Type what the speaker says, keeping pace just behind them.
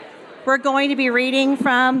We're going to be reading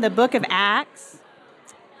from the book of Acts,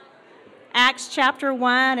 Acts chapter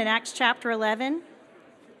 1 and Acts chapter 11.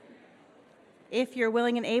 If you're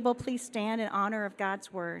willing and able, please stand in honor of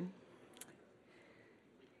God's word.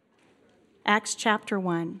 Acts chapter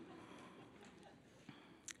 1.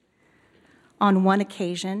 On one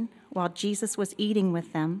occasion, while Jesus was eating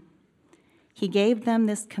with them, he gave them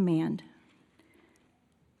this command: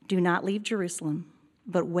 "Do not leave Jerusalem,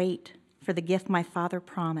 but wait for the gift my Father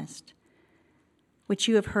promised, which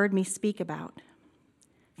you have heard me speak about.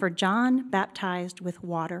 For John baptized with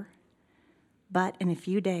water, but in a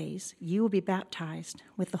few days you will be baptized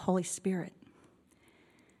with the Holy Spirit."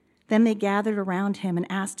 Then they gathered around him and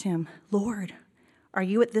asked him, "Lord, are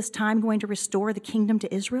you at this time going to restore the kingdom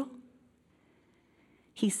to Israel?"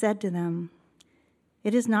 He said to them,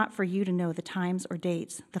 "It is not for you to know the times or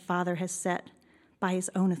dates the Father has set by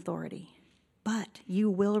his own authority, but you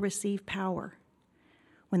will receive power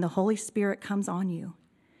when the Holy Spirit comes on you,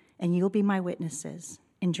 and you'll be my witnesses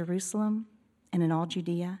in Jerusalem and in all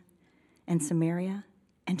Judea and Samaria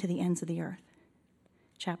and to the ends of the earth."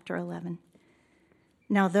 Chapter 11.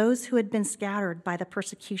 Now those who had been scattered by the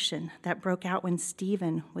persecution that broke out when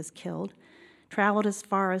Stephen was killed traveled as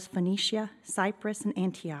far as Phoenicia, Cyprus, and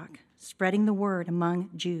Antioch, spreading the word among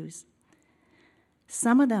Jews.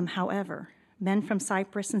 Some of them, however, men from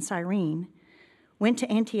Cyprus and Cyrene, went to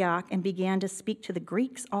Antioch and began to speak to the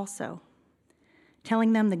Greeks also,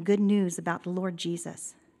 telling them the good news about the Lord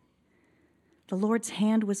Jesus. The Lord's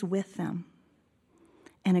hand was with them,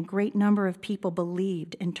 and a great number of people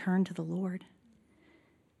believed and turned to the Lord.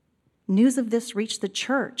 News of this reached the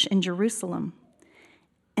church in Jerusalem,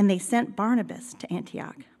 and they sent Barnabas to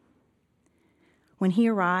Antioch. When he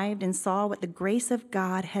arrived and saw what the grace of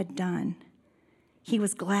God had done, he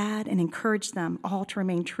was glad and encouraged them all to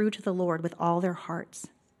remain true to the Lord with all their hearts.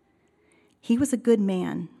 He was a good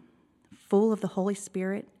man, full of the Holy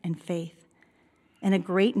Spirit and faith, and a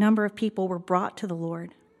great number of people were brought to the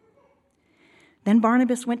Lord. Then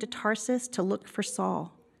Barnabas went to Tarsus to look for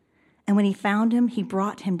Saul, and when he found him, he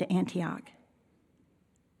brought him to Antioch.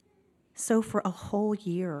 So for a whole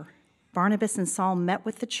year, Barnabas and Saul met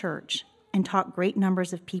with the church and taught great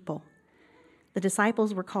numbers of people. The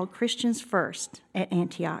disciples were called Christians first at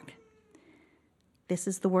Antioch. This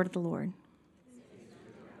is the word of the Lord.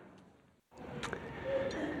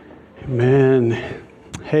 Amen.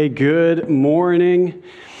 Hey, good morning.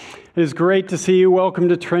 It is great to see you. Welcome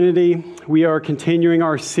to Trinity. We are continuing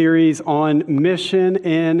our series on mission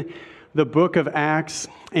in the book of Acts.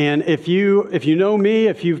 And if you know me,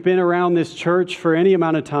 if you've been around this church for any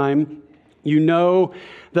amount of time, you know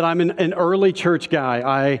that I'm an early church guy.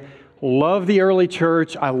 I love the early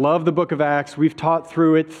church. I love the book of Acts. We've taught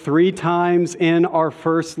through it 3 times in our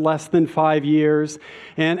first less than 5 years.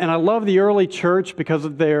 And I love the early church because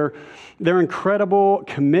of their incredible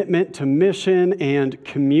commitment to mission and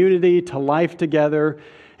community, to life together,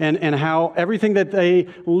 and how everything that they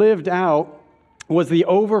lived out was the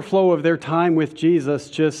overflow of their time with Jesus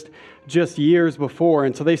just years before.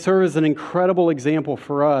 And so they serve as an incredible example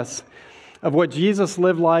for us of what Jesus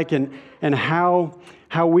lived like and how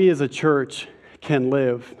we as a church can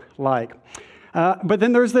live like. But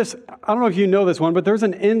then there's this, I don't know if you know this one, but there's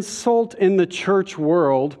an insult in the church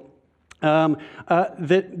world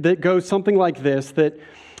that goes something like this, that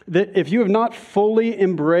if you have not fully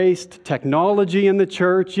embraced technology in the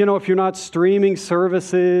church, if you're not streaming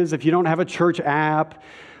services, if you don't have a church app,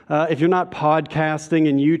 if you're not podcasting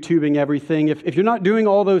and YouTubing everything, if you're not doing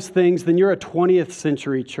all those things, then you're a 20th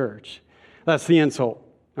century church. That's the insult,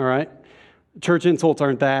 all right? Church insults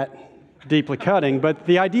aren't that deeply cutting, but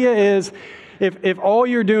the idea is if all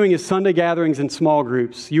you're doing is Sunday gatherings and small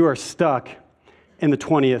groups, you are stuck in the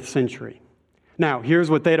 20th century. Now, here's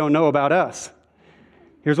what they don't know about us.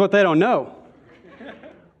 Here's what they don't know.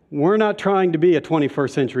 We're not trying to be a 21st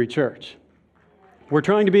century church. We're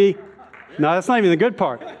trying to be, no, that's not even the good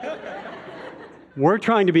part. We're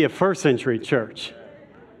trying to be a first century church.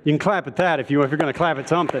 You can clap at that if you're going to clap at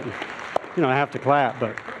something. You don't have to clap,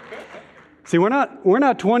 but see, we're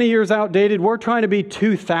not 20 years outdated. We're trying to be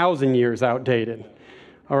 2,000 years outdated.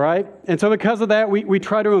 All right? And so because of that, we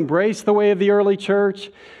try to embrace the way of the early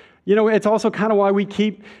church. It's also kind of why we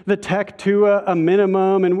keep the tech to a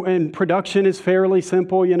minimum, and production is fairly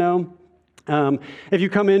simple, If you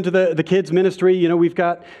come into the kids' ministry, we've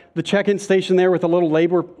got the check-in station there with a little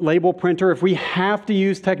label printer. If we have to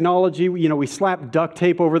use technology, we slap duct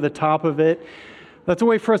tape over the top of it. That's a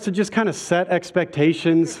way for us to just kind of set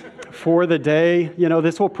expectations for the day.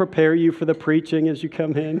 This will prepare you for the preaching as you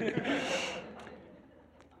come in.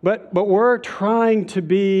 But we're trying to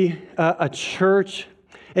be a church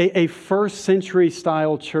a first century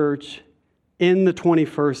style church in the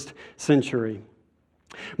 21st century.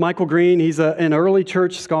 Michael Green, he's an early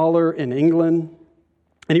church scholar in England,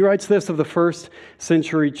 and he writes this of the first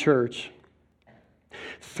century church.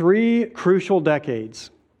 3 crucial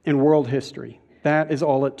decades in world history. That is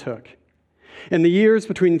all it took. In the years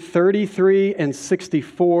between 33 and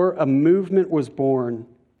 64, a movement was born.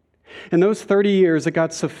 In those 30 years, it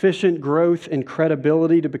got sufficient growth and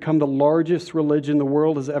credibility to become the largest religion the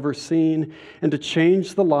world has ever seen and to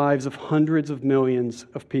change the lives of hundreds of millions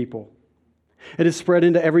of people. It has spread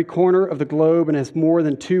into every corner of the globe and has more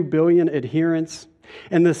than 2 billion adherents.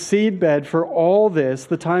 And the seedbed for all this,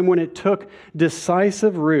 the time when it took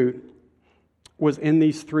decisive root, was in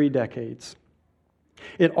these 3 decades.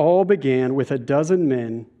 It all began with a dozen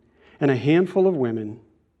men and a handful of women,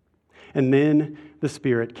 and then the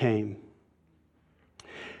Spirit came.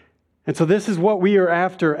 And so this is what we are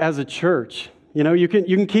after as a church. You know, you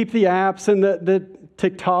can keep the apps and the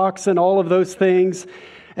TikToks and all of those things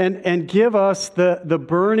and give us the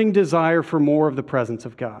burning desire for more of the presence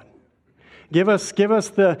of God. Give us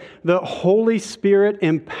the Holy Spirit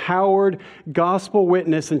empowered gospel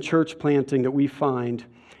witness and church planting that we find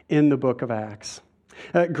in the book of Acts.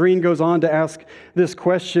 Green goes on to ask this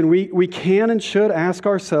question. We can and should ask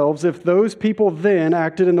ourselves, if those people then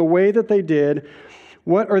acted in the way that they did,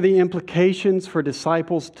 what are the implications for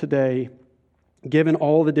disciples today, given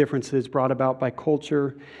all the differences brought about by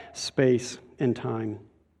culture, space, and time?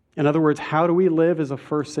 In other words, how do we live as a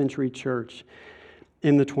first century church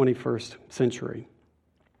in the 21st century?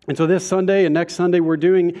 And so this Sunday and next Sunday, we're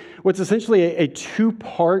doing what's essentially a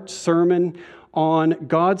 2-part sermon on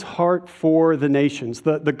God's heart for the nations,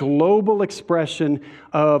 the global expression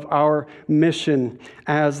of our mission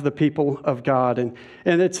as the people of God. And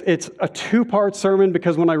it's a 2-part sermon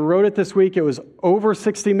because when I wrote it this week, it was over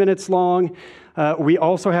 60 minutes long. We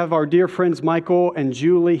also have our dear friends Michael and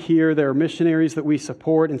Julie here. They're missionaries that we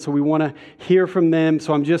support, and so we want to hear from them.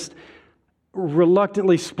 So I'm just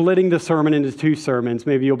reluctantly splitting the sermon into 2 sermons.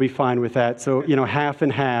 Maybe you'll be fine with that. So, half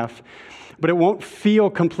and half. But it won't feel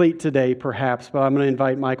complete today, perhaps, but I'm going to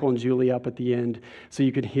invite Michael and Julie up at the end so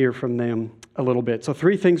you can hear from them a little bit. So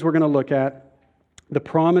 3 things we're going to look at: the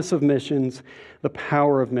promise of missions, the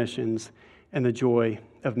power of missions, and the joy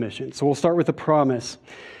of missions. So we'll start with the promise.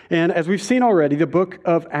 And as we've seen already, the book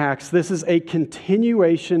of Acts, this is a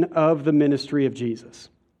continuation of the ministry of Jesus.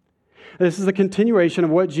 This is a continuation of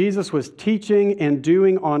what Jesus was teaching and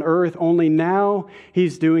doing on earth, only now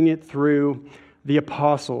he's doing it through the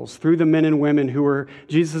apostles, through the men and women who were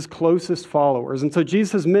Jesus' closest followers. And so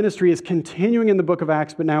Jesus' ministry is continuing in the book of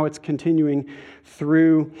Acts, but now it's continuing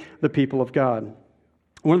through the people of God.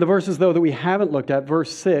 One of the verses, though, that we haven't looked at,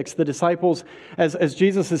 verse 6, the disciples, as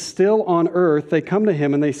Jesus is still on earth, they come to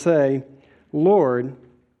him and they say, "Lord,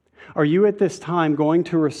 are you at this time going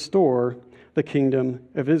to restore the kingdom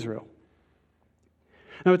of Israel?"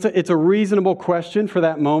 Now, it's a reasonable question for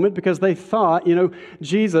that moment because they thought,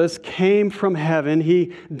 Jesus came from heaven.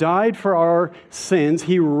 He died for our sins.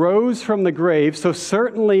 He rose from the grave. So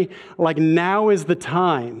certainly, now is the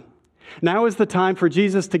time. Now is the time for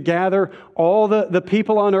Jesus to gather all the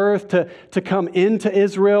people on earth to come into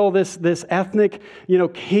Israel, this ethnic,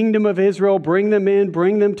 kingdom of Israel, bring them in,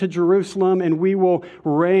 bring them to Jerusalem, and we will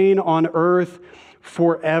reign on earth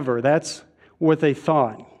forever. That's what they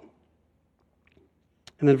thought.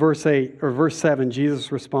 And then verse 7,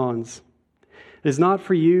 Jesus responds, "It is not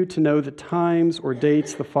for you to know the times or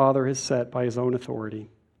dates the Father has set by his own authority,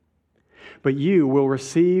 but you will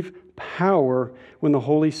receive power when the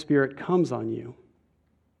Holy Spirit comes on you."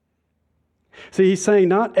 See, he's saying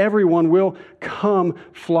not everyone will come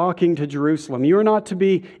flocking to Jerusalem. You are not to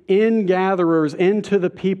be in-gatherers into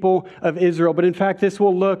the people of Israel, but in fact, this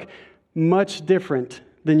will look much different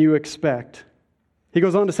than you expect. He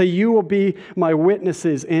goes on to say, "You will be my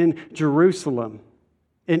witnesses in Jerusalem,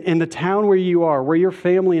 in the town where you are, where your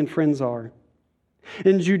family and friends are,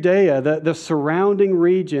 in Judea, the surrounding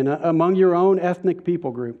region, among your own ethnic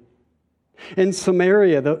people group, in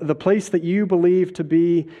Samaria, the place that you believe to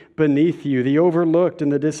be beneath you, the overlooked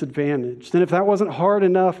and the disadvantaged. And if that wasn't hard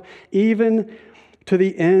enough, even to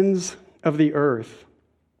the ends of the earth."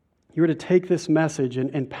 You are to take this message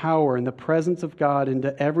and power and the presence of God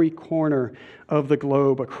into every corner of the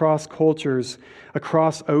globe, across cultures,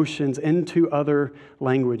 across oceans, into other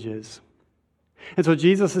languages. And so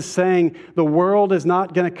Jesus is saying the world is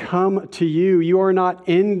not going to come to you. You are not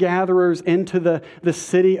in-gatherers into the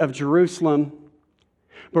city of Jerusalem,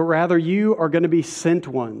 but rather you are going to be sent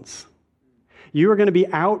ones. You are going to be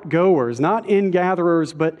outgoers, not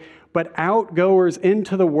in-gatherers, but outgoers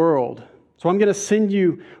into the world, So I'm going to send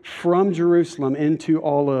you from Jerusalem into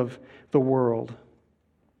all of the world.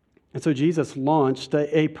 And so Jesus launched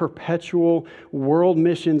a perpetual world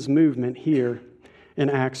missions movement here in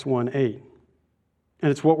Acts 1:8. And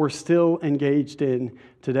it's what we're still engaged in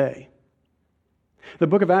today. The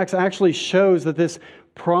book of Acts actually shows that this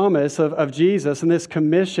promise of Jesus and this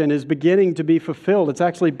commission is beginning to be fulfilled. It's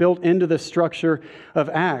actually built into the structure of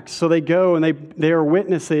Acts. So they go and they are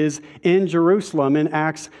witnesses in Jerusalem in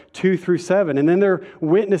Acts 2 through 7. And then they're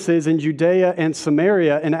witnesses in Judea and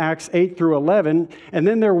Samaria in Acts 8 through 11. And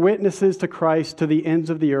then they're witnesses to Christ to the ends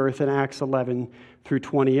of the earth in Acts 11 through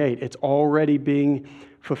 28. It's already being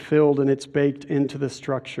fulfilled and it's baked into the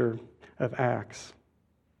structure of Acts.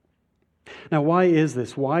 Now, why is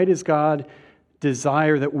this? Why does God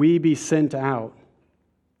desire that we be sent out?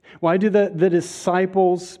 Why do the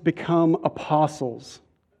disciples become apostles?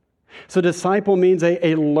 So disciple means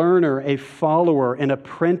a learner, a follower, an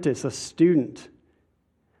apprentice, a student.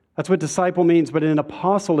 That's what disciple means, but an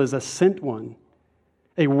apostle is a sent one,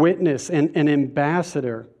 a witness, and an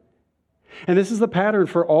ambassador. And this is the pattern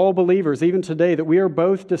for all believers, even today, that we are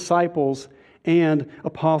both disciples and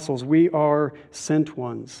apostles. We are sent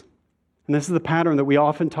ones. And this is the pattern that we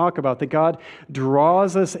often talk about, that God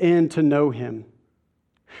draws us in to know Him,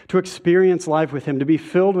 to experience life with Him, to be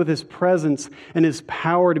filled with His presence and His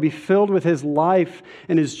power, to be filled with His life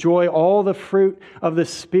and His joy, all the fruit of the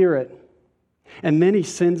Spirit. And then He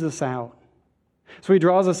sends us out. So He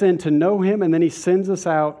draws us in to know Him, and then He sends us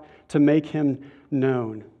out to make Him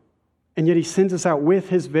known. And yet He sends us out with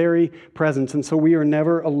His very presence, and so we are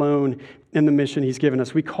never alone in the mission He's given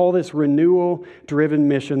us. We call this renewal-driven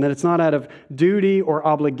mission, that it's not out of duty or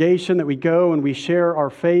obligation that we go and we share our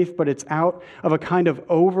faith, but it's out of a kind of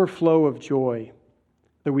overflow of joy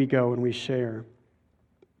that we go and we share.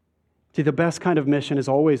 See, the best kind of mission is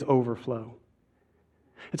always overflow.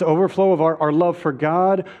 It's overflow of our love for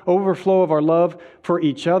God, overflow of our love for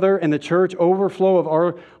each other and the church, overflow of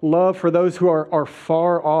our love for those who are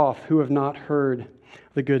far off, who have not heard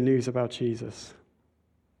the good news about Jesus.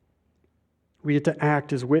 We get to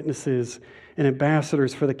act as witnesses and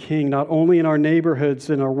ambassadors for the King, not only in our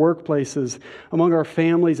neighborhoods, in our workplaces, among our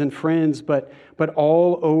families and friends, but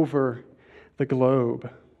all over the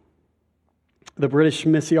globe. The British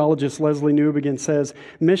missiologist Leslie Newbigin says,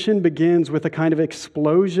 mission begins with a kind of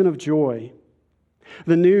explosion of joy.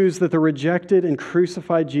 The news that the rejected and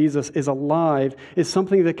crucified Jesus is alive is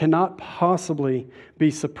something that cannot possibly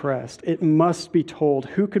be suppressed. It must be told.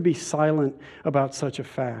 Who could be silent about such a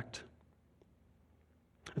fact?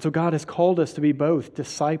 And so God has called us to be both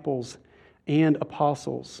disciples and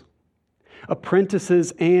apostles,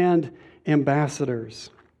 apprentices and ambassadors.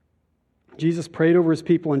 Jesus prayed over His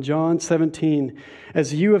people in John 17,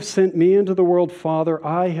 "As you have sent me into the world, Father,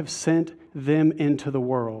 I have sent them into the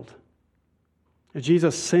world." And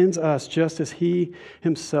Jesus sends us just as He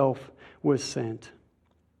Himself was sent.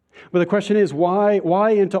 But the question is,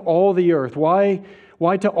 why into all the earth? Why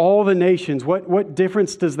to all the nations? What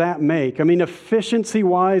difference does that make? I mean,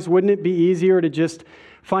 efficiency-wise, wouldn't it be easier to just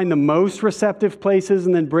find the most receptive places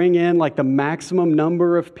and then bring in like the maximum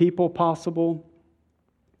number of people possible?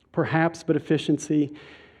 Perhaps, but efficiency,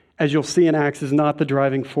 as you'll see in Acts, is not the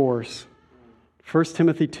driving force. 1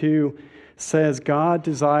 Timothy 2 says God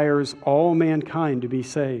desires all mankind to be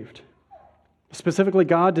saved. Specifically,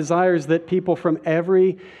 God desires that people from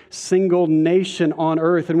every single nation on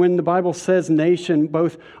earth, and when the Bible says nation,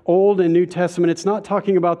 both Old and New Testament, it's not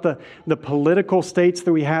talking about the political states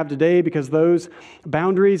that we have today, because those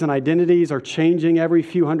boundaries and identities are changing every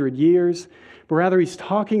few hundred years, but rather He's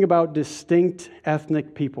talking about distinct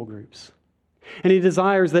ethnic people groups. And He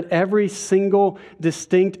desires that every single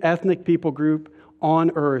distinct ethnic people group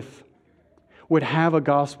on earth would have a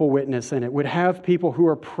gospel witness in it, would have people who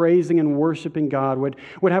are praising and worshiping God,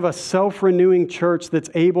 would have a self-renewing church that's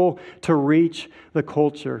able to reach the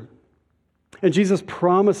culture. And Jesus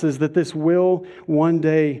promises that this will one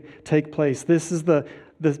day take place. This is the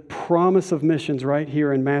promise of missions right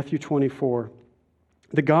here in Matthew 24.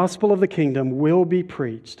 The gospel of the kingdom will be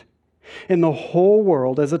preached in the whole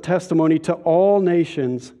world as a testimony to all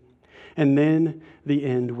nations, and then the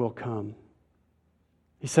end will come.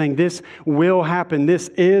 He's saying this will happen. This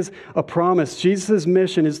is a promise. Jesus'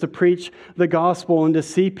 mission is to preach the gospel and to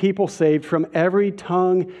see people saved from every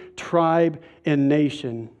tongue, tribe, and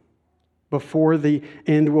nation before the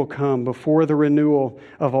end will come, before the renewal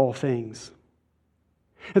of all things.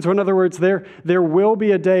 And so in other words, there will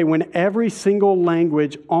be a day when every single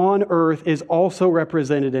language on earth is also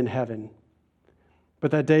represented in heaven.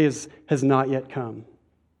 But that day has not yet come.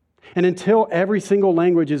 And until every single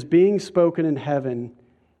language is being spoken in heaven,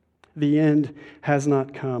 The end has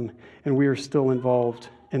not come, and we are still involved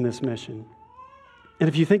in this mission. And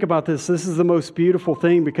if you think about this, this is the most beautiful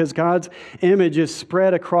thing because God's image is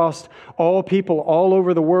spread across all people all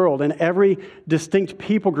over the world, and every distinct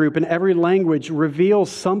people group and every language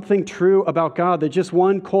reveals something true about God that just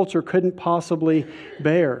one culture couldn't possibly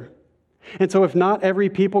bear. And so if not every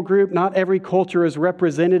people group, not every culture is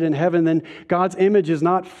represented in heaven, then God's image is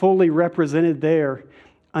not fully represented there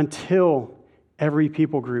until every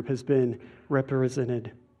people group has been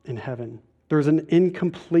represented in heaven. There's an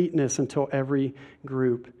incompleteness until every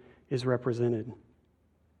group is represented.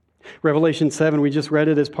 Revelation 7, we just read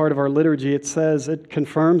it as part of our liturgy. It says, it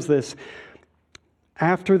confirms this.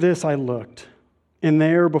 After this I looked, and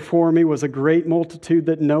there before me was a great multitude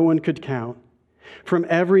that no one could count, from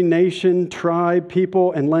every nation, tribe,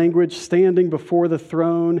 people, and language, standing before the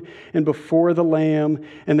throne and before the Lamb,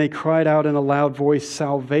 and they cried out in a loud voice,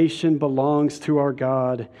 "Salvation belongs to our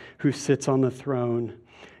God who sits on the throne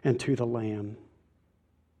and to the Lamb."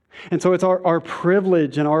 And so it's our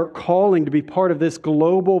privilege and our calling to be part of this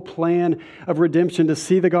global plan of redemption, to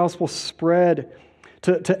see the gospel spread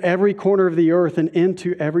to every corner of the earth and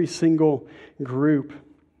into every single group,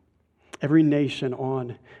 every nation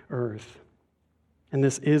on earth. And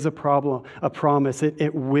this is a promise.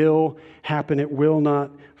 It will happen. It will not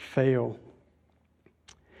fail.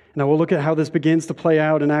 Now we'll look at how this begins to play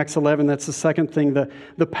out in Acts 11. That's the second thing,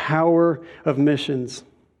 the power of missions.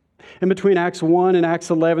 In between Acts 1 and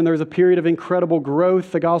Acts 11, there's a period of incredible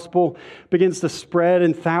growth. The gospel begins to spread,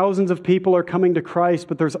 and thousands of people are coming to Christ,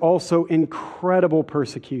 but there's also incredible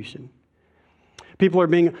persecution. People are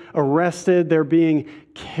being arrested, they're being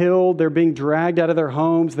killed, they're being dragged out of their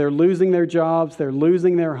homes, they're losing their jobs, they're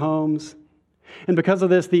losing their homes. And because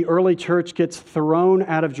of this, the early church gets thrown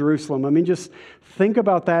out of Jerusalem. I mean, just think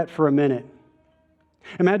about that for a minute.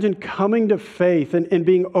 Imagine coming to faith and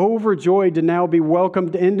being overjoyed to now be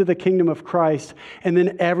welcomed into the kingdom of Christ, and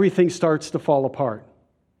then everything starts to fall apart.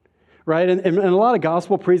 Right? And a lot of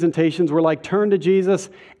gospel presentations were like, turn to Jesus,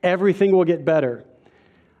 everything will get better.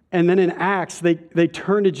 And then in Acts, they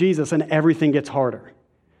turn to Jesus and everything gets harder.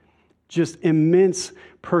 Just immense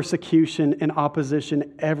persecution and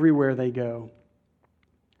opposition everywhere they go.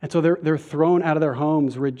 And so they're thrown out of their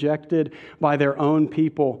homes, rejected by their own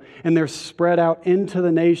people, and they're spread out into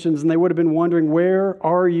the nations, and they would have been wondering, where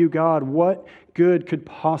are you, God? What good could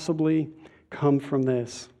possibly come from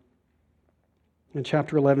this? And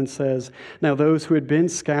chapter 11 says, now those who had been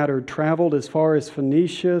scattered traveled as far as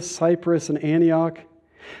Phoenicia, Cyprus, and Antioch,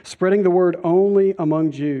 spreading the word only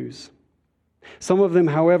among Jews. Some of them,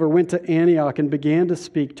 however, went to Antioch and began to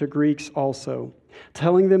speak to Greeks also,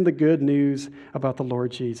 telling them the good news about the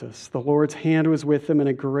Lord Jesus. The Lord's hand was with them, and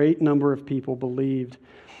a great number of people believed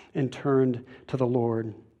and turned to the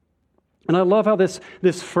Lord. And I love how this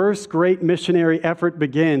first great missionary effort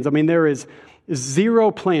begins. I mean, there is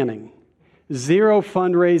zero planning, zero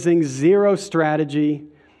fundraising, zero strategy.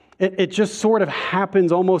 It just sort of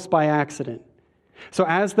happens almost by accident. So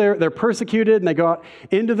as they're persecuted and they go out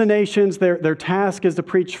into the nations, their task is to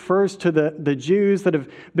preach first to the Jews that have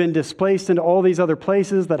been displaced into all these other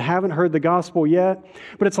places that haven't heard the gospel yet.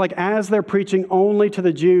 But it's like as they're preaching only to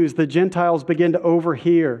the Jews, the Gentiles begin to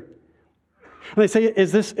overhear. And they say,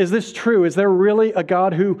 is this true? Is there really a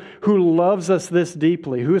God who loves us this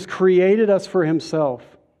deeply, who has created us for himself?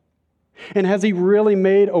 And has he really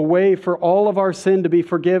made a way for all of our sin to be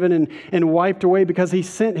forgiven and wiped away because he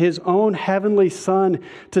sent his own heavenly Son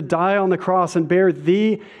to die on the cross and bear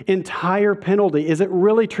the entire penalty? Is it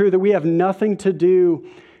really true that we have nothing to do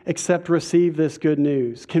except receive this good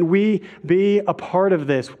news? Can we be a part of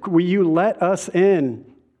this? Will you let us in?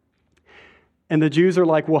 And the Jews are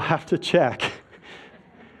like, we'll have to check.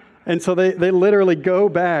 And so they literally go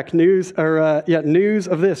back. News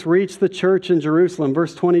of this reached the church in Jerusalem.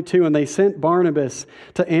 Verse 22, and they sent Barnabas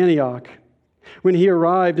to Antioch. When he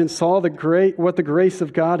arrived and saw what the grace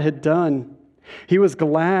of God had done, he was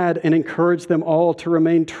glad and encouraged them all to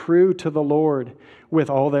remain true to the Lord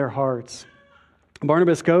with all their hearts.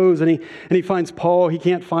 Barnabas goes and he finds Paul. He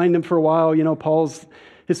can't find him for a while. You know,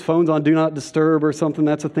 his phone's on Do Not Disturb or something.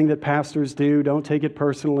 That's a thing that pastors do. Don't take it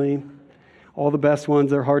personally. All the best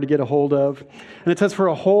ones, they're hard to get a hold of. And it says, for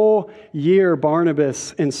a whole year,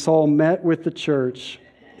 Barnabas and Saul met with the church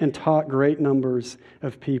and taught great numbers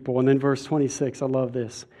of people. And then verse 26, I love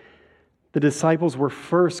this. The disciples were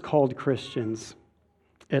first called Christians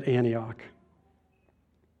at Antioch.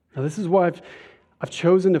 Now this is why I've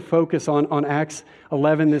chosen to focus on Acts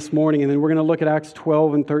 11 this morning, and then we're going to look at Acts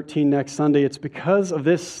 12 and 13 next Sunday. It's because of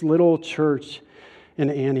this little church in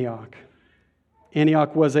Antioch.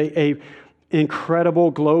 Antioch was a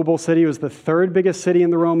incredible global city. It was the third biggest city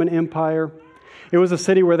in the Roman Empire. It was a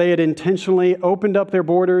city where they had intentionally opened up their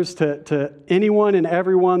borders to anyone and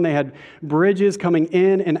everyone. They had bridges coming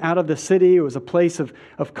in and out of the city. It was a place of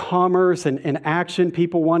commerce and action.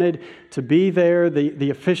 People wanted to be there. The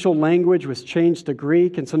official language was changed to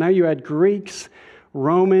Greek. And so now you had Greeks,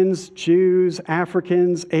 Romans, Jews,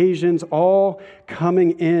 Africans, Asians, all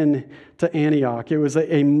coming in to Antioch. It was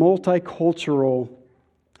a multicultural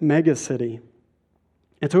megacity.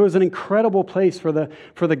 And so it was an incredible place for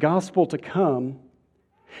the gospel to come.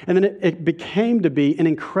 And then it became to be an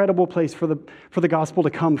incredible place for the gospel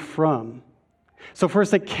to come from. So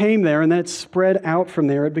first it came there, and then it spread out from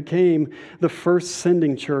there. It became the first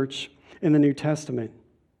sending church in the New Testament.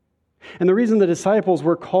 And the reason the disciples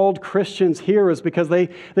were called Christians here is because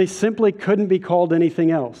they simply couldn't be called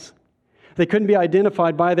anything else. They couldn't be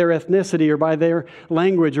identified by their ethnicity or by their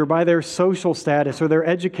language or by their social status or their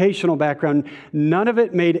educational background. None of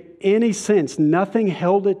it made any sense. Nothing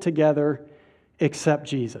held it together except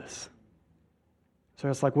Jesus. So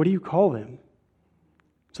it's like, what do you call them?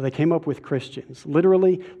 So they came up with Christians,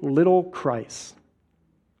 literally little Christ.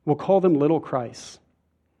 We'll call them little Christ.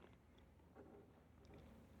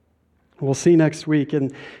 We'll see next week.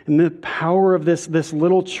 And the power of this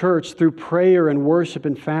little church through prayer and worship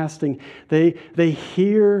and fasting, they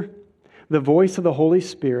hear the voice of the Holy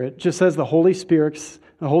Spirit, just as the Holy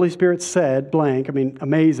Spirit said, blank,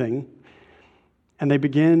 amazing. And they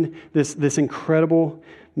begin this incredible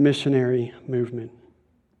missionary movement.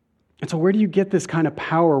 And so where do you get this kind of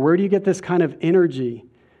power? Where do you get this kind of energy?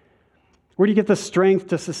 Where do you get the strength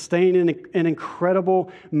to sustain an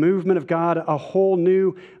incredible movement of God, a whole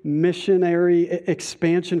new missionary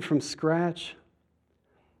expansion from scratch?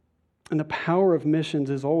 And the power of missions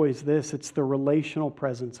is always this. It's the relational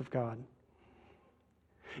presence of God.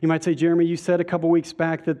 You might say, Jeremy, you said a couple weeks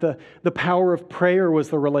back that the power of prayer was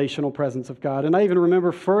the relational presence of God. And I even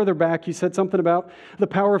remember further back you said something about the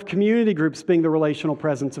power of community groups being the relational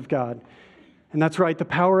presence of God. And that's right, the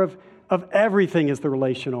power of everything is the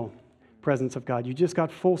relational presence of God. You just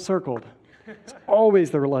got full circled. It's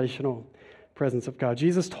always the relational presence of God.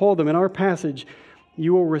 Jesus told them in our passage,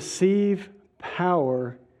 you will receive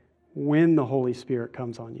power when the Holy Spirit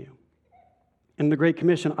comes on you. In the Great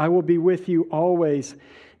Commission, I will be with you always,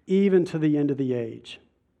 even to the end of the age.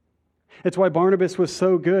 It's why Barnabas was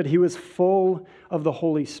so good. He was full of the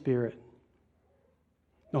Holy Spirit.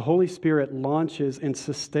 The Holy Spirit launches and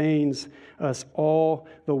sustains us all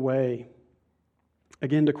the way.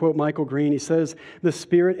 Again, to quote Michael Green, he says, the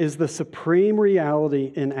Spirit is the supreme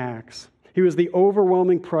reality in Acts. He was the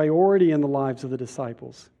overwhelming priority in the lives of the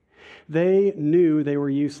disciples. They knew they were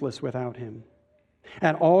useless without him.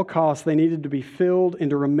 At all costs, they needed to be filled and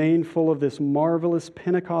to remain full of this marvelous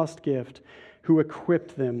Pentecost gift who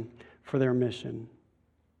equipped them for their mission.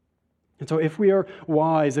 And so if we are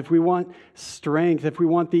wise, if we want strength, if we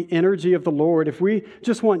want the energy of the Lord, if we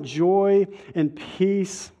just want joy and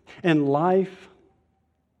peace and life,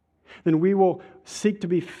 then we will seek to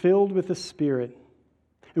be filled with the Spirit,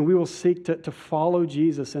 and we will seek to follow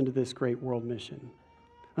Jesus into this great world mission.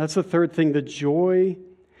 That's the third thing, the joy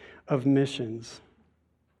of missions.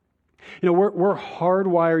 You know, we're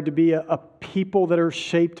hardwired to be a people that are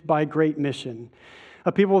shaped by great mission,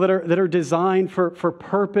 a people that are designed for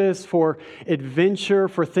purpose, for adventure,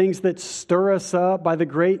 for things that stir us up by the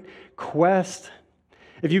great quest.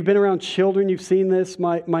 If you've been around children, you've seen this.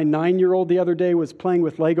 My 9-year-old the other day was playing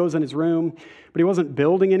with Legos in his room, but he wasn't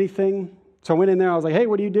building anything. So I went in there, I was like, hey,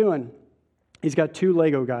 what are you doing? He's got 2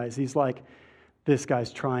 Lego guys. He's like, this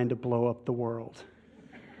guy's trying to blow up the world.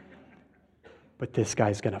 But this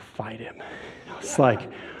guy's going to fight him. It's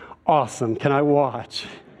like, awesome, can I watch?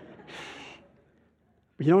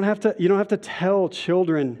 But you don't have to tell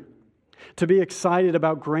children to be excited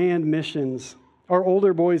about grand missions. Our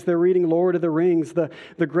older boys, they're reading Lord of the Rings, the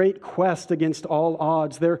great quest against all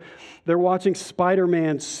odds. They're watching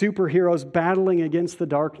Spider-Man, superheroes battling against the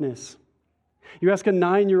darkness. You ask a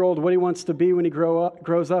 9-year-old what he wants to be when he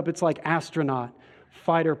grows up, it's like astronaut,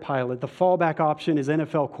 fighter pilot. The fallback option is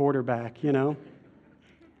NFL quarterback, you know.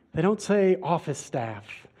 They don't say office staff.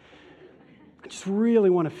 I just really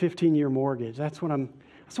want a 15-year mortgage. That's what I'm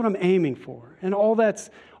aiming for. And all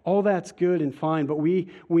that's good and fine, but we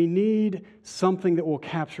need something that will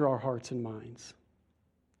capture our hearts and minds.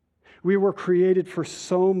 We were created for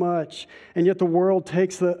so much, and yet the world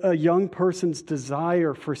takes a young person's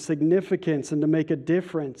desire for significance and to make a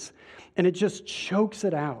difference, and it just chokes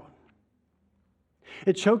it out.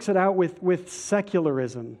 It chokes it out with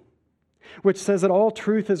secularism, which says that all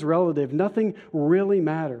truth is relative. Nothing really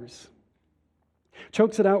matters.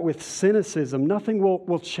 Chokes it out with cynicism. Nothing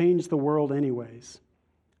will change the world anyways.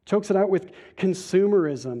 Chokes it out with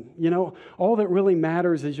consumerism. All that really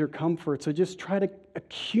matters is your comfort, so just try to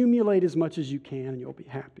accumulate as much as you can and you'll be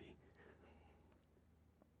happy.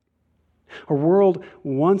 Our world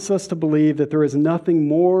wants us to believe that there is nothing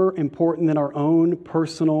more important than our own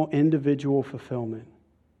personal, individual fulfillment.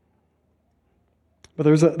 But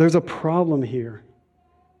there's a problem here.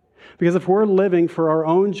 Because if we're living for our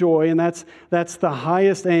own joy, and that's the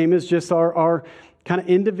highest aim, is just our kind of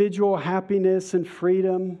individual happiness and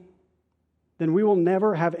freedom, then we will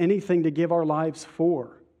never have anything to give our lives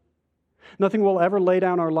for. Nothing we'll ever lay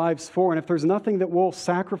down our lives for. And if there's nothing that we'll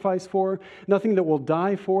sacrifice for, nothing that we'll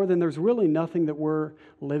die for, then there's really nothing that we're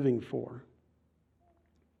living for.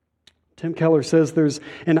 Tim Keller says there's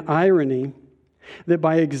an irony that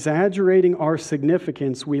by exaggerating our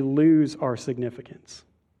significance, we lose our significance.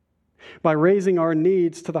 By raising our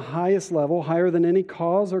needs to the highest level, higher than any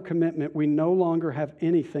cause or commitment, we no longer have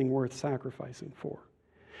anything worth sacrificing for.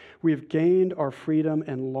 We have gained our freedom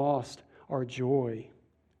and lost our joy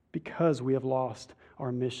because we have lost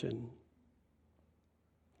our mission.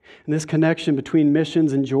 And this connection between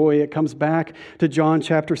missions and joy, it comes back to John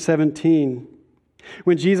chapter 17.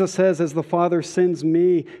 When Jesus says, as the Father sends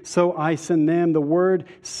me, so I send them. The word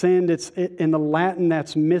send, in the Latin,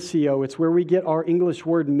 that's missio. It's where we get our English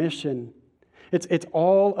word mission. It's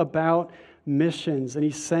all about missions. And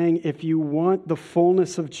he's saying, if you want the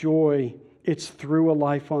fullness of joy, it's through a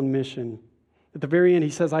life on mission. At the very end,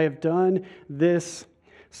 he says, I have done this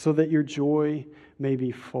so that your joy may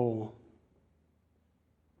be full.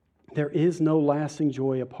 There is no lasting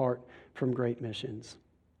joy apart from great missions.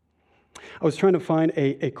 I was trying to find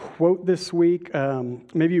a quote this week.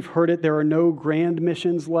 Maybe you've heard it. There are no grand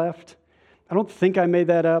missions left. I don't think I made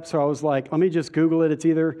that up, so I was like, let me just Google it. It's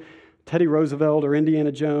either Teddy Roosevelt or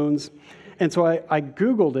Indiana Jones. And so I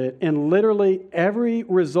Googled it, and literally every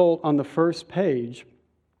result on the first page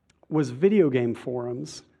was video game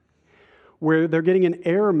forums where they're getting an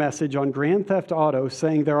error message on Grand Theft Auto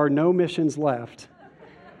saying there are no missions left.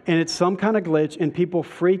 And it's some kind of glitch, and people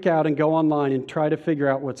freak out and go online and try to figure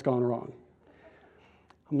out what's gone wrong.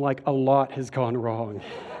 I'm like, a lot has gone wrong.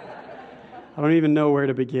 I don't even know where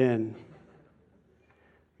to begin.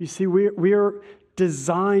 You see, we are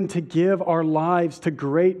designed to give our lives to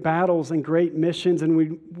great battles and great missions,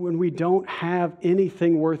 and when we don't have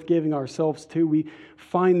anything worth giving ourselves to, we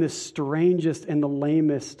find the strangest and the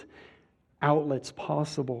lamest outlets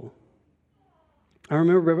possible. I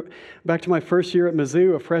remember back to my first year at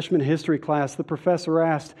Mizzou, a freshman history class, the professor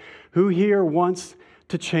asked, who here wants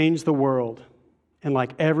to change the world? And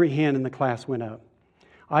like every hand in the class went up.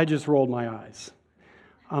 I just rolled my eyes.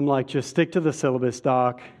 I'm like, just stick to the syllabus,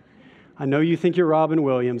 Doc. I know you think you're Robin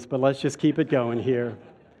Williams, but let's just keep it going here.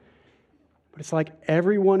 But it's like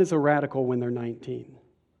everyone is a radical when they're 19.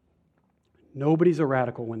 Nobody's a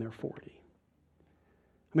radical when they're 40.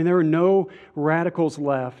 I mean, there are no radicals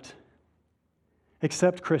left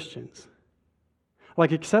except Christians.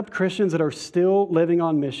 Except Christians that are still living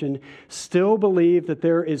on mission, still believe that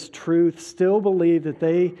there is truth, still believe that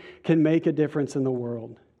they can make a difference in the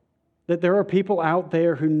world. That there are people out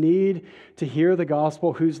there who need to hear the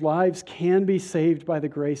gospel, whose lives can be saved by the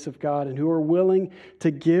grace of God, and who are willing to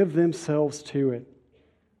give themselves to it.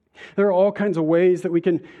 There are all kinds of ways that we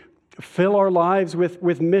can fill our lives with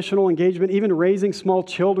missional engagement. Even raising small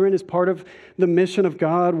children is part of the mission of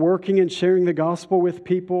God, working and sharing the gospel with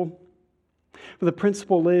people. But the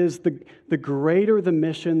principle is the greater the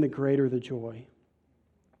mission, the greater the joy.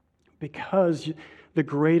 Because the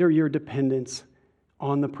greater your dependence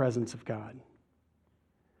on the presence of God.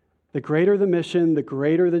 The greater the mission, the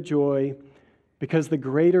greater the joy, because the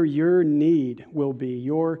greater your need will be,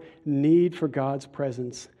 your need for God's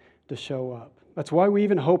presence to show up. That's why we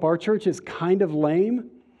even hope our church is kind of lame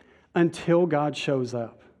until God shows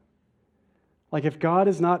up. Like if God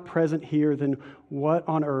is not present here, then what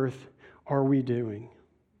on earth are we doing?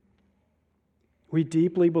 We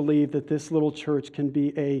deeply believe that this little church can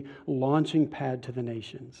be a launching pad to the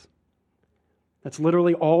nations. That's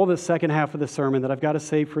literally all the second half of the sermon that I've got to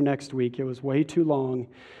save for next week. It was way too long,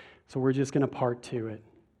 so we're just going to part to it.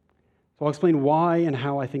 So I'll explain why and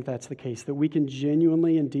how I think that's the case, that we can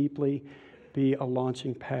genuinely and deeply be a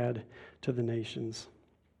launching pad to the nations.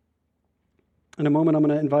 In a moment, I'm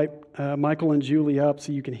going to invite Michael and Julie up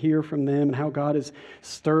so you can hear from them and how God has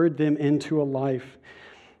stirred them into a life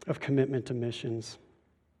of commitment to missions.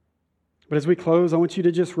 But as we close, I want you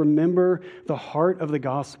to just remember the heart of the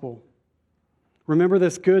gospel. Remember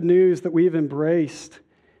this good news that we've embraced,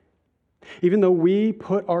 Even though we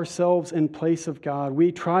put ourselves in place of God,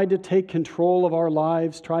 we tried to take control of our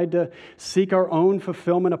lives, tried to seek our own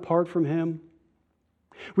fulfillment apart from Him.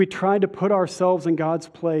 We tried to put ourselves in God's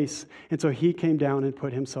place, and so He came down and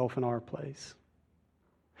put Himself in our place.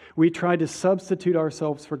 We tried to substitute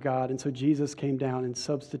ourselves for God, and so Jesus came down and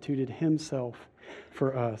substituted Himself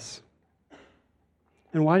for us.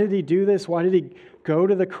 And why did He do this? Why did He go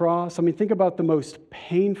to the cross? I mean, think about the most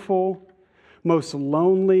painful, most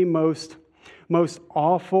lonely, most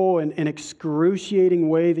awful and excruciating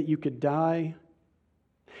way that you could die.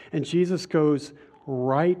 And Jesus goes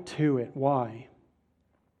right to it. Why?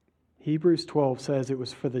 Hebrews 12 says it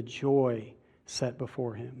was for the joy set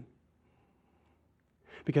before Him.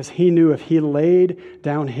 Because He knew if He laid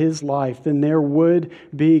down His life, then there would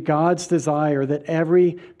be God's desire that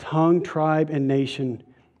every tongue, tribe, and nation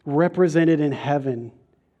represented in heaven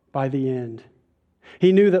by the end.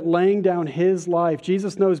 He knew that laying down His life,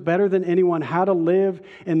 Jesus knows better than anyone how to live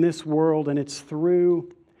in this world, and it's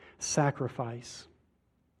through sacrifice,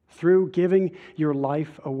 through giving your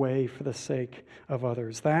life away for the sake of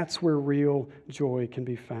others. That's where real joy can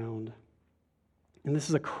be found. And this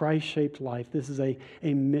is a Christ-shaped life. This is a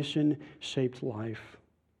mission-shaped life.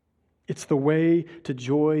 It's the way to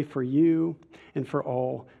joy for you and for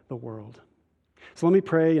all the world. So let me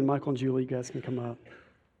pray, and Michael and Julie, you guys can come up.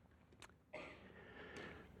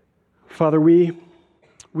 Father, we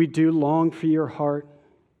do long for your heart.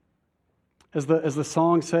 As the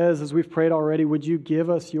song says, as we've prayed already, would you give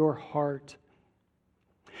us your heart?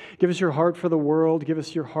 Give us your heart for the world. Give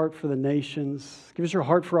us your heart for the nations. Give us your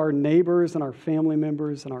heart for our neighbors and our family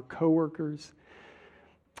members and our coworkers.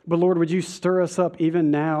 But Lord, would you stir us up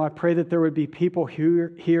even now? I pray that there would be people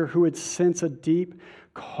here who would sense a deep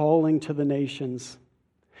calling to the nations,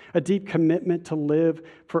 a deep commitment to live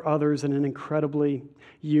for others in an incredibly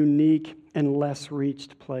unique and less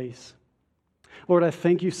reached place. Lord, I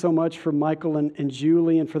thank you so much for Michael and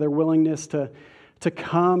Julie and for their willingness to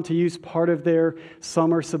come, to use part of their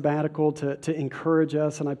summer sabbatical to encourage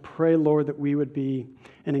us. And I pray, Lord, that we would be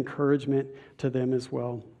an encouragement to them as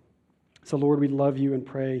well. So, Lord, we love you and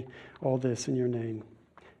pray all this in your name.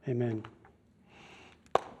 Amen.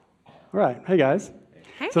 All right. Hey, guys.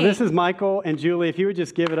 Hey. So this is Michael and Julie. If you would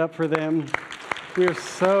just give it up for them. We are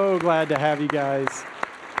so glad to have you guys.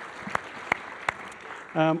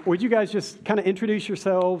 Would you guys just kind of introduce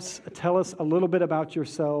yourselves, tell us a little bit about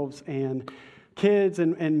yourselves and kids,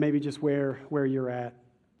 and maybe just where you're at,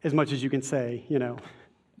 as much as you can say, you know.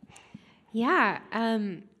 Yeah.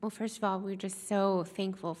 Well, first of all, we're just so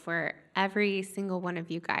thankful for every single one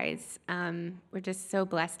of you guys. We're just so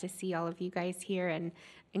blessed to see all of you guys here, and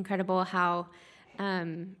incredible how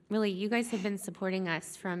really you guys have been supporting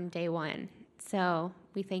us from day one. So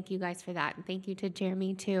we thank you guys for that. And thank you to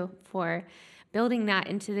Jeremy, too, for building that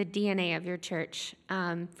into the DNA of your church.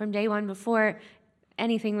 From day one, before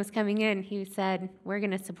anything was coming in, he said, we're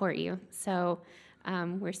going to support you. So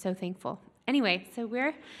we're so thankful. Anyway, so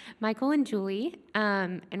we're Michael and Julie,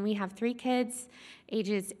 and we have 3 kids,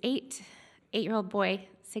 ages 8-year-old boy,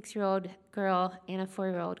 6-year-old girl, and a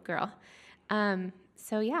 4-year-old girl.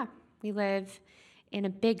 So yeah, we live in a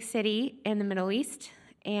big city in the Middle East,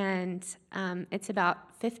 and it's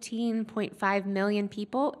about 15.5 million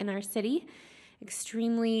people in our city,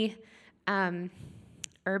 extremely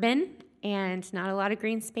urban and not a lot of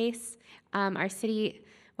green space. Our city,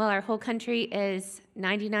 well, our whole country is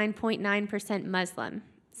 99.9% Muslim.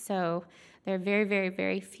 So there are very, very,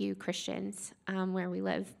 very few Christians where we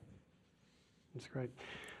live. That's great.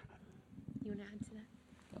 You want to add to that?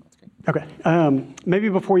 No, that's great. Okay. Maybe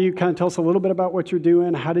before you kind of tell us a little bit about what you're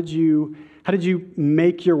doing, how did you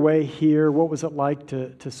make your way here? What was it like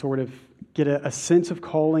to sort of get a sense of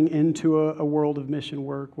calling into a world of mission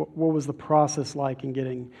work? What was the process like in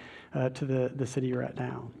getting to the city you're at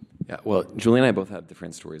now? Yeah, well, Julie and I both have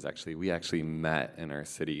different stories, actually. We actually met in our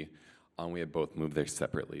city. We had both moved there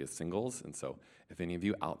separately as singles. And so if any of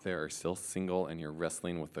you out there are still single and you're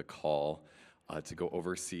wrestling with the call to go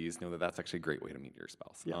overseas, know that that's actually a great way to meet your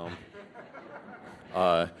spouse. Yeah.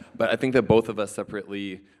 But I think that both of us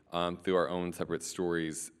separately, through our own separate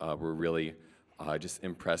stories, were really just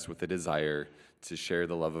impressed with the desire to share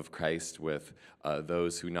the love of Christ with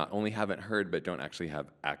those who not only haven't heard, but don't actually have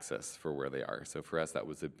access for where they are. So for us, that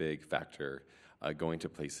was a big factor, going to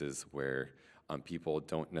places where people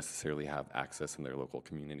don't necessarily have access in their local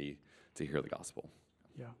community to hear the gospel.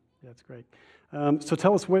 Yeah, that's great. So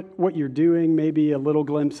tell us what you're doing, maybe a little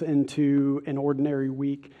glimpse into an ordinary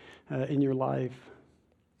week in your life.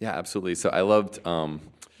 Yeah, absolutely. So I loved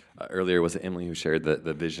earlier, was it Emily who shared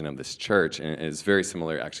the vision of this church? And it is very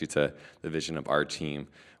similar actually to the vision of our team,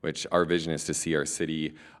 which our vision is to see our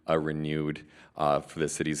city renewed for the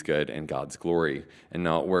city's good and God's glory. And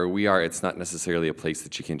now where we are, it's not necessarily a place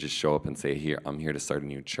that you can just show up and say, here, I'm here to start a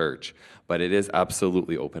new church, but it is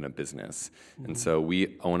absolutely open a business. And so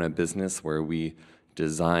we own a business where we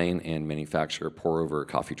design and manufacture pour-over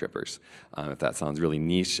coffee drippers. If that sounds really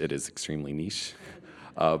niche, it is extremely niche.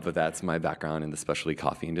 But that's my background in the specialty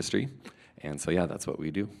coffee industry. And so, yeah, that's what we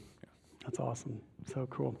do. That's awesome. So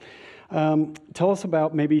cool. Tell us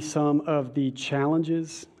about maybe some of the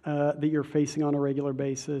challenges that you're facing on a regular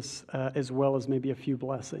basis, as well as maybe a few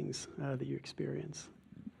blessings that you experience.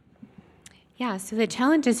 Yeah, so the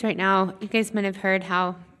challenges right now, you guys might have heard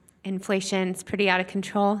how inflation's pretty out of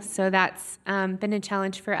control. So that's been a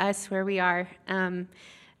challenge for us where we are.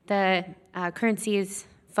 The currency is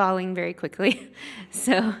falling very quickly.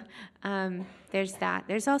 So there's that.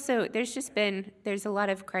 There's a lot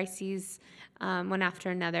of crises, one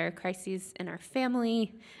after another. Crises in our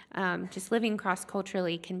family, just living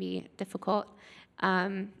cross-culturally can be difficult.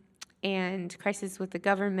 And crises with the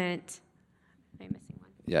government. Am I missing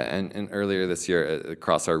one? Yeah, and earlier this year,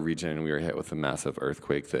 across our region, we were hit with a massive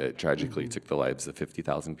earthquake that tragically took the lives of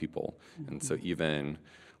 50,000 people. And so even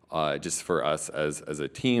just for us as a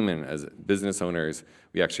team and as business owners,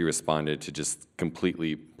 we actually responded to just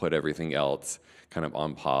completely put everything else kind of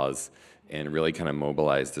on pause and really kind of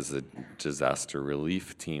mobilized as a disaster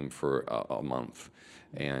relief team for a month.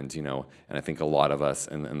 And, and I think a lot of us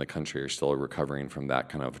in the country are still recovering from that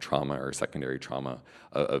kind of trauma or secondary trauma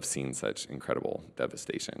of seeing such incredible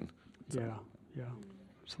devastation. So. Yeah,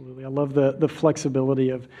 absolutely. I love the flexibility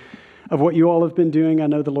of what you all have been doing. I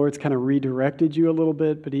know the Lord's kind of redirected you a little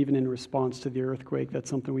bit, but even in response to the earthquake, that's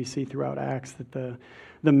something we see throughout Acts, that the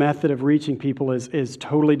method of reaching people is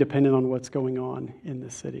totally dependent on what's going on in the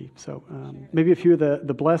city. So maybe a few of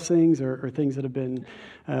the blessings or things that have been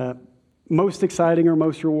most exciting or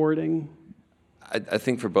most rewarding. I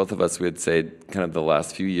think for both of us, we would say kind of the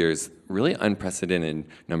last few years, really unprecedented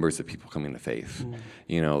numbers of people coming to faith.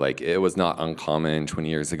 It was not uncommon 20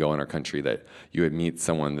 years ago in our country that you would meet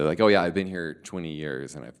someone, they're like, oh yeah, I've been here 20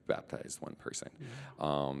 years and I've baptized one person.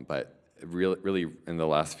 But really in the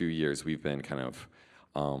last few years, we've been kind of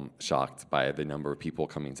shocked by the number of people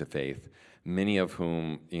coming to faith, many of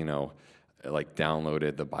whom,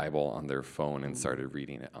 downloaded the Bible on their phone and started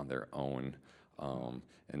reading it on their own.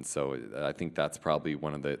 And so I think that's probably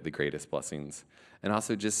one of the greatest blessings. And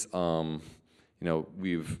also just,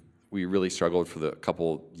 we really struggled for the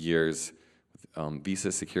couple years with visa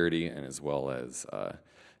security and as well as a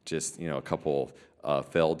couple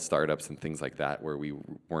failed startups and things like that where we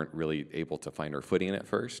weren't really able to find our footing at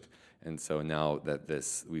first. And so now that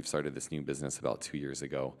we've started this new business about 2 years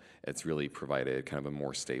ago, it's really provided kind of a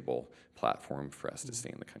more stable platform for us to stay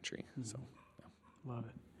in the country. So, yeah. Love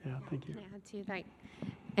it. Yeah, thank you.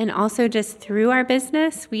 And also just through our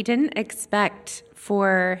business, we didn't expect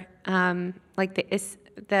for the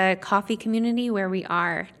coffee community where we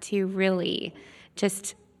are to really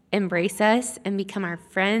just embrace us and become our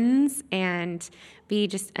friends and be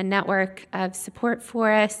just a network of support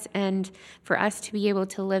for us and for us to be able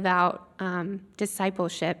to live out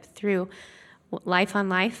discipleship through life on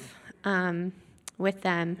life with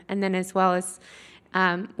them, and then as well as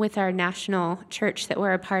with our national church that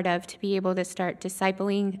we're a part of, to be able to start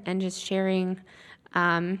discipling and just sharing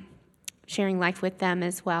life with them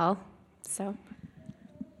as well. So.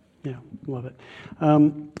 Yeah, love it.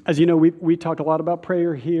 As you know, we talk a lot about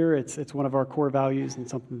prayer here. It's one of our core values and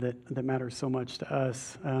something that matters so much to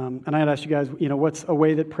us. And I'd ask you guys, what's a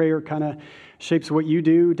way that prayer kind of shapes what you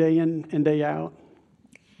do day in and day out?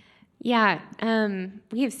 Yeah,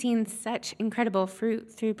 we have seen such incredible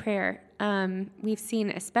fruit through prayer. We've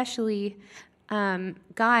seen especially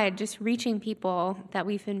God just reaching people that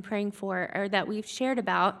we've been praying for or that we've shared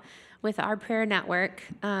about with our prayer network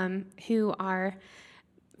who are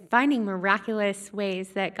finding miraculous ways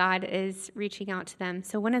that God is reaching out to them.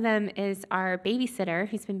 So one of them is our babysitter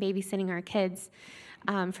who's been babysitting our kids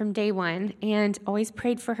from day one and always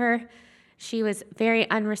prayed for her. She was very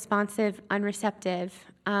unresponsive, unreceptive.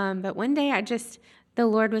 But one day the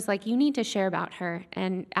Lord was like, you need to share about her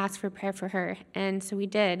and ask for prayer for her. And so we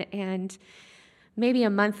did. And maybe a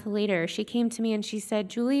month later, she came to me and she said,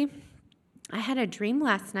 Julie, I had a dream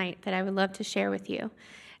last night that I would love to share with you.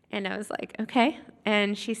 And I was like, okay.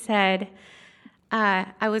 And she said,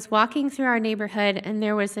 I was walking through our neighborhood and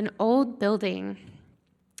there was an old building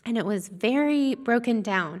and it was very broken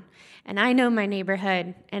down. And I know my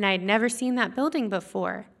neighborhood and I'd never seen that building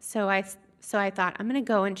before. So I thought, I'm going to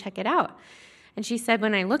go and check it out. And she said,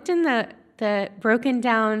 when I looked in the the broken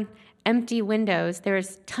down, empty windows,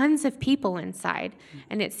 there's tons of people inside,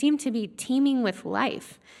 and it seemed to be teeming with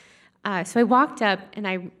life. So I walked up and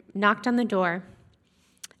I knocked on the door,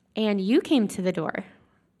 and you came to the door.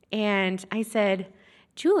 And I said,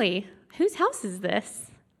 Julie, whose house is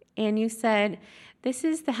this? And you said, this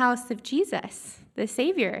is the house of Jesus, the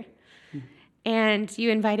Savior. And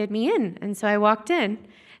you invited me in. And so I walked in,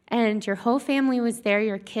 and your whole family was there,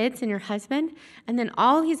 your kids and your husband, and then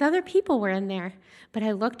all these other people were in there. But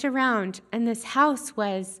I looked around, and this house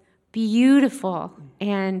was beautiful.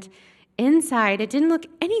 And inside, it didn't look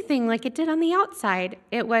anything like it did on the outside.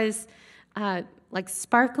 It was like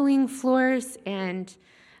sparkling floors and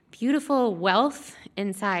beautiful wealth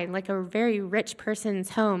inside, like a very rich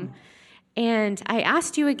person's home. And I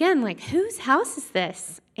asked you again, like, whose house is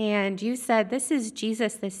this? And you said, this is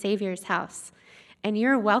Jesus, the Savior's house, and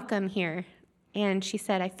you're welcome here. And she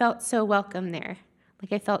said, I felt so welcome there.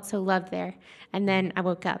 Like, I felt so loved there. And then I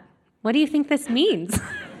woke up. What do you think this means?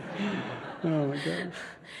 Oh, my gosh.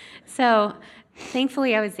 So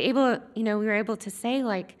thankfully, we were able to say,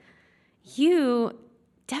 like, you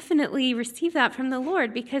definitely received that from the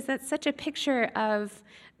Lord, because that's such a picture of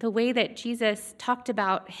the way that Jesus talked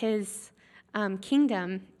about his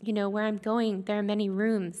kingdom. Where I'm going, there are many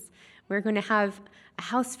rooms. We're going to have a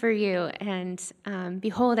house for you. And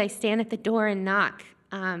behold, I stand at the door and knock.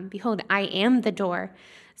 Behold, I am the door.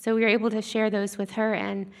 So we were able to share those with her.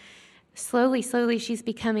 And slowly, she's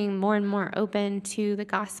becoming more and more open to the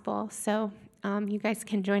gospel. So you guys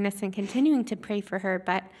can join us in continuing to pray for her.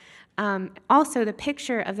 But also the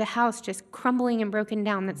picture of the house just crumbling and broken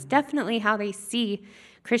down, that's definitely how they see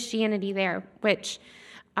Christianity there, which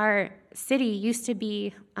our city used to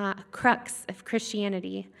be a crux of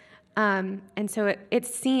Christianity. And so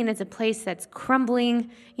it's seen as a place that's crumbling.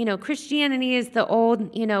 Christianity is the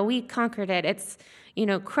old, we conquered it. It's,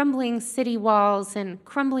 crumbling city walls and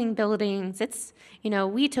crumbling buildings. It's,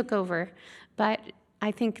 we took over. But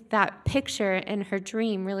I think that picture in her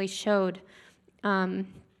dream really showed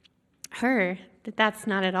her that that's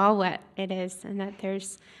not at all what it is, and that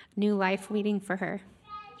there's new life waiting for her.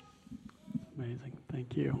 Amazing.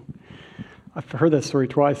 Thank you. I've heard that story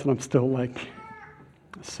twice, and I'm still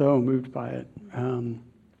so moved by it.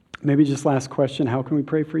 Maybe just last question: how can we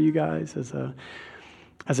pray for you guys as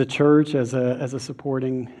a church, as a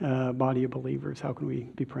supporting body of believers? How can we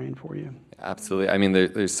be praying for you? Absolutely. I mean,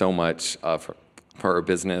 there's so much for our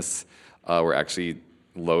business. We're actually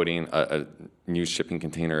loading a new shipping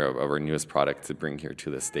container of our newest product to bring here to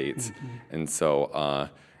the States. Mm-hmm. And so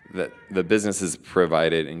the business has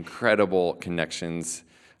provided incredible connections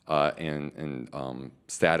and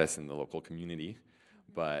status in the local community.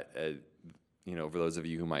 But for those of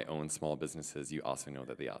you who might own small businesses, you also know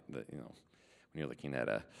that when you're looking at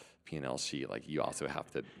a P&L sheet, you also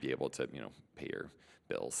have to be able to pay your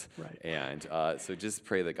bills. Right. And so just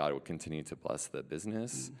pray that God will continue to bless the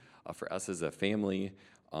business. Mm-hmm. For us as a family,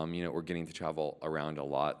 we're getting to travel around a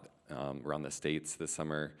lot around the States this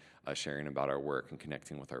summer, sharing about our work and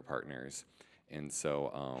connecting with our partners. And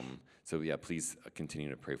so, please continue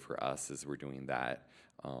to pray for us as we're doing that.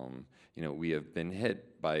 We have been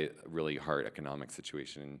hit by a really hard economic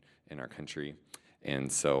situation in our country.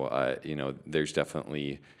 And so, there's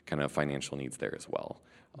definitely kind of financial needs there as well.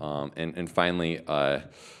 And finally,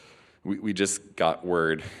 we just got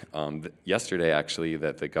word yesterday, actually,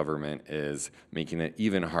 that the government is making it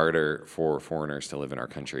even harder for foreigners to live in our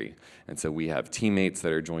country. And so we have teammates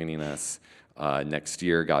that are joining us next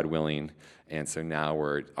year, God willing. And so now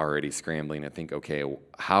we're already scrambling to think, okay,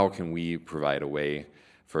 how can we provide a way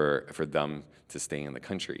for them to stay in the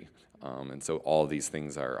country? And so all of these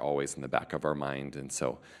things are always in the back of our mind. And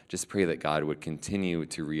so just pray that God would continue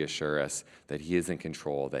to reassure us that he is in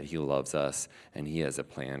control, that he loves us, and he has a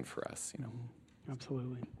plan for us.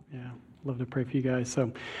 Absolutely. Yeah. Love to pray for you guys.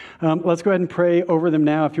 So let's go ahead and pray over them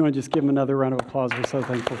now. If you want to just give them another round of applause. We're so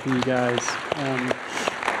thankful for you guys.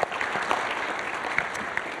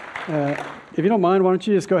 If you don't mind, why don't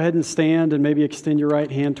you just go ahead and stand and maybe extend your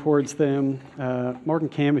right hand towards them. Mark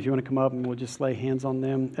and Cam, if you want to come up, and we'll just lay hands on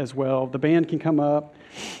them as well. The band can come up.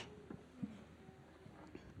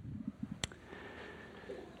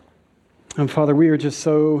 Father, we are just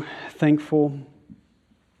so thankful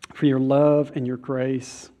for your love and your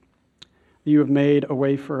grace. You have made a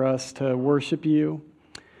way for us to worship you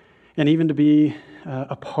and even to be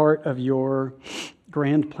a part of your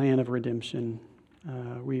grand plan of redemption.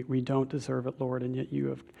 We don't deserve it, Lord, and yet you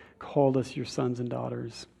have called us your sons and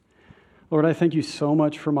daughters. Lord, I thank you so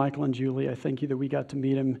much for Michael and Julie. I thank you that we got to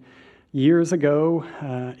meet him years ago,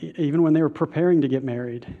 even when they were preparing to get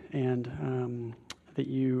married, and that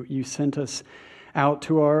you sent us out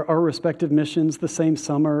to our respective missions the same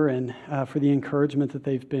summer, and for the encouragement that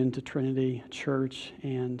they've been to Trinity Church.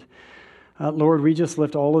 And Lord, we just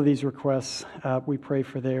lift all of these requests. We pray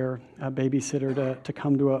for their babysitter to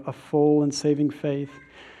come to a full and saving faith.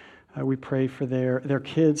 We pray for their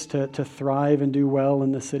kids to thrive and do well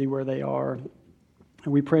in the city where they are.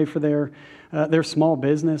 And we pray for their small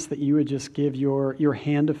business, that you would just give your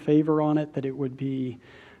hand of favor on it, that it would be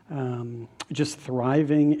just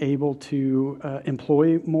thriving, able to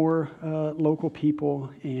employ more local people,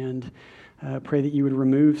 and pray that you would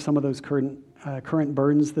remove some of those current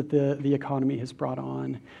burdens that the economy has brought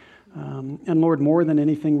on. And Lord, more than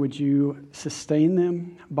anything, would you sustain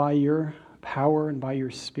them by your power and by your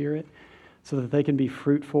Spirit, so that they can be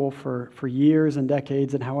fruitful for years and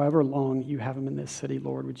decades, and however long you have them in this city.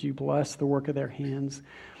 Lord, would you bless the work of their hands?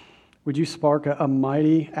 Would you spark a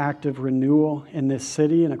mighty act of renewal in this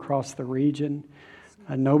city and across the region?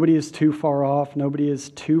 Nobody is too far off. Nobody is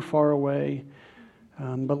too far away.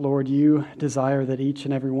 But Lord, you desire that each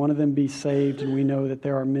and every one of them be saved, and we know that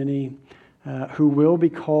there are many who will be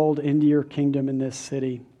called into your kingdom in this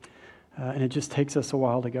city. And it just takes us a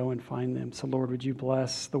while to go and find them. So Lord, would you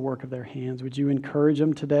bless the work of their hands? Would you encourage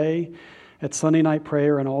them today at Sunday night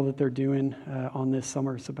prayer and all that they're doing on this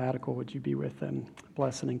summer sabbatical? Would you be with them?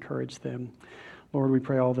 Bless and encourage them. Lord, we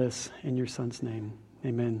pray all this in your Son's name.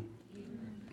 Amen.